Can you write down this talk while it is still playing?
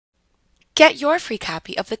Get your free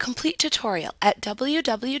copy of the complete tutorial at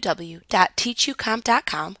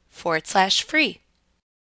www.teachucomp.com/free.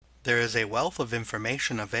 There is a wealth of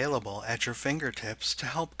information available at your fingertips to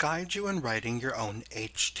help guide you in writing your own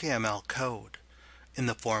HTML code in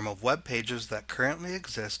the form of web pages that currently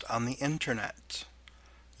exist on the internet.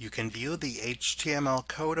 You can view the HTML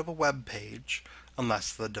code of a web page,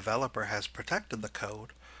 unless the developer has protected the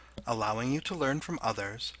code, allowing you to learn from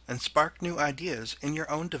others and spark new ideas in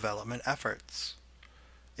your own development efforts.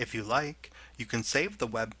 If you like, you can save the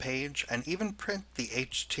web page and even print the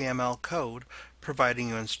HTML code, providing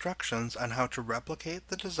you instructions on how to replicate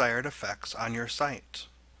the desired effects on your site.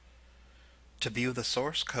 To view the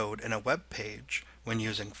source code in a web page when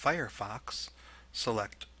using Firefox,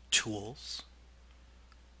 select Tools,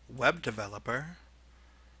 Web Developer,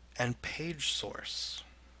 and Page Source.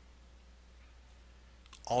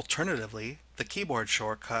 Alternatively, the keyboard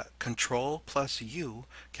shortcut Ctrl+U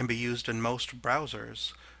can be used in most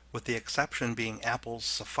browsers, with the exception being Apple's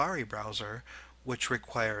Safari browser, which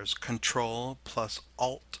requires Ctrl+Alt+U.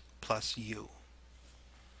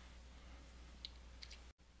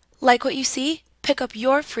 Like what you see? Pick up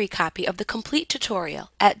your free copy of the complete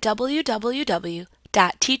tutorial at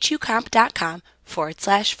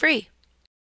www.teachucomp.com/free.